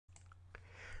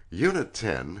Unit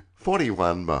 10,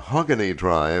 41 Mahogany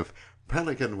Drive,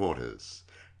 Pelican Waters.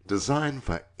 Designed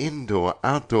for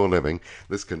indoor-outdoor living,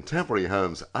 this contemporary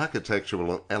home's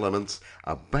architectural elements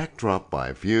are backdropped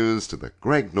by views to the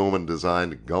Greg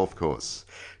Norman-designed golf course.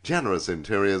 Generous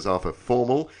interiors offer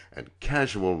formal and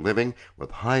casual living with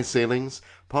high ceilings,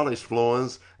 polished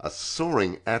floors, a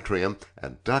soaring atrium,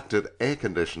 and ducted air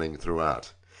conditioning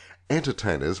throughout.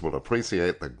 Entertainers will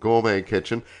appreciate the gourmet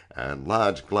kitchen and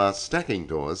large glass stacking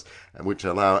doors, which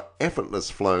allow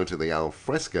effortless flow to the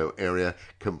alfresco area,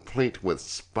 complete with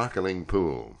sparkling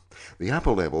pool. The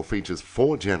upper level features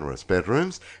 4 generous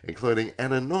bedrooms, including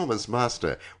an enormous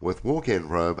master with walk-in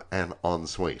robe and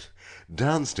ensuite.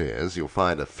 Downstairs you'll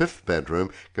find a 5th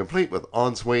bedroom, complete with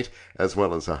ensuite as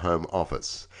well as a home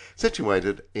office.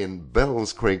 Situated in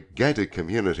Bells Creek gated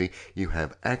community, you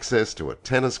have access to a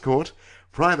tennis court,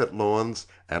 private lawns,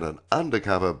 and an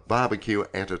undercover barbecue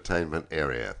entertainment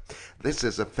area. This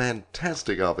is a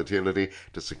fantastic opportunity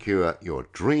to secure your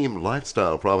dream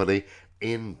lifestyle property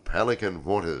in Pelican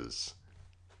Waters.